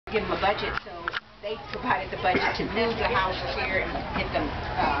give them a budget, so they provided the budget to move the houses here and get them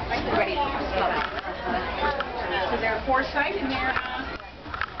ready for summer. So they're a Forsyth in there.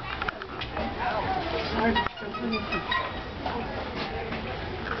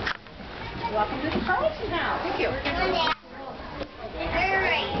 Welcome to the Carlson house. Thank you.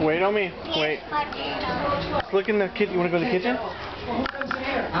 Wait on me. Wait. Let's look in the kitchen. You want to go to the kitchen?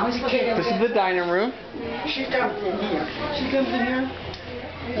 This is the dining room. She comes in here. She comes in here.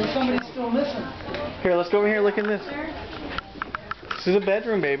 And somebody's still missing. Here, let's go over here and look at this. This is a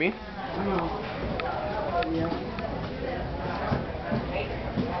bedroom, baby.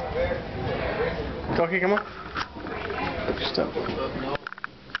 Okay, come on. Stop.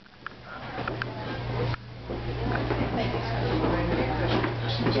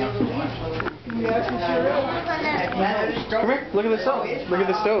 Come here, look at the stove. Look at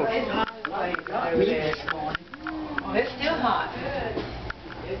the stove. It's still hot.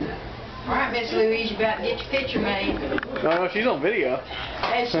 Alright, Miss Louise, you about to get your picture made. No, she's on video.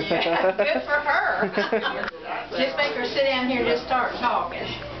 Yes, yeah. Good for her. Just make her sit down here and just start talking.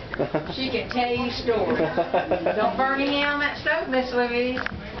 She can tell you stories. Don't burn any on that stove, Miss Louise.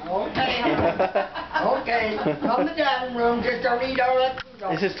 Okay. Okay. From the dining room, just don't eat all that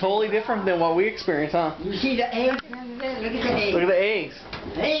food. This is totally different than what we experience, huh? You see the eggs? Look at the eggs. Look at the eggs.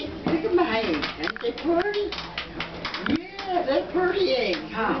 Hey, look at my eggs. Ain't they pretty? Yeah, they're pretty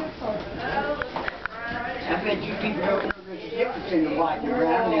eggs, huh? I bet you people don't know there's a difference in the white and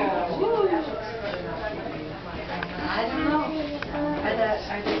brown eggs. I don't know. Are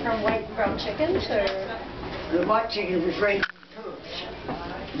they from white and brown chickens or? The white chickens was raised in Turks.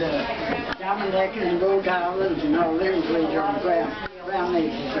 The diamond necklace and gold islands and all them raised on the brown. Brown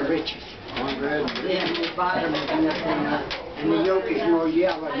eggs is the richest. Then the bottom is nothing, and the yolk is more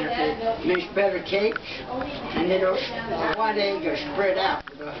yellow. And if they make better cakes, and they don't, the white egg are spread out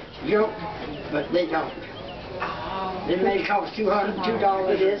with the yolk, but they don't. They may cost $202 a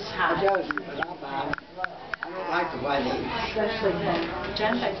dozen, but I'll buy them. I don't like the white eggs.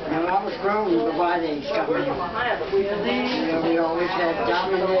 Now, I was grown with the white eggs coming in. You know, we always had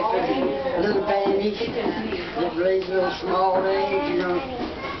diamond necklace and little bannies that raised little small eggs, you know,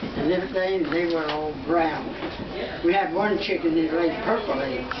 and everything. They were all brown. We had one chicken that laid purple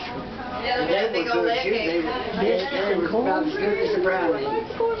eggs. And they were good too. They were about as good as the brown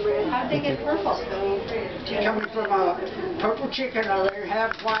eggs. How'd they get purple? Coming from a purple chicken, they're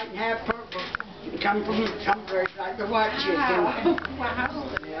half white and half purple. Come from some birds like the white chicken. Wow.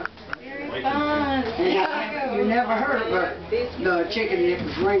 Yeah. Very fun. You never heard of the chicken that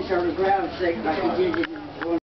was raised on the ground sick like he did in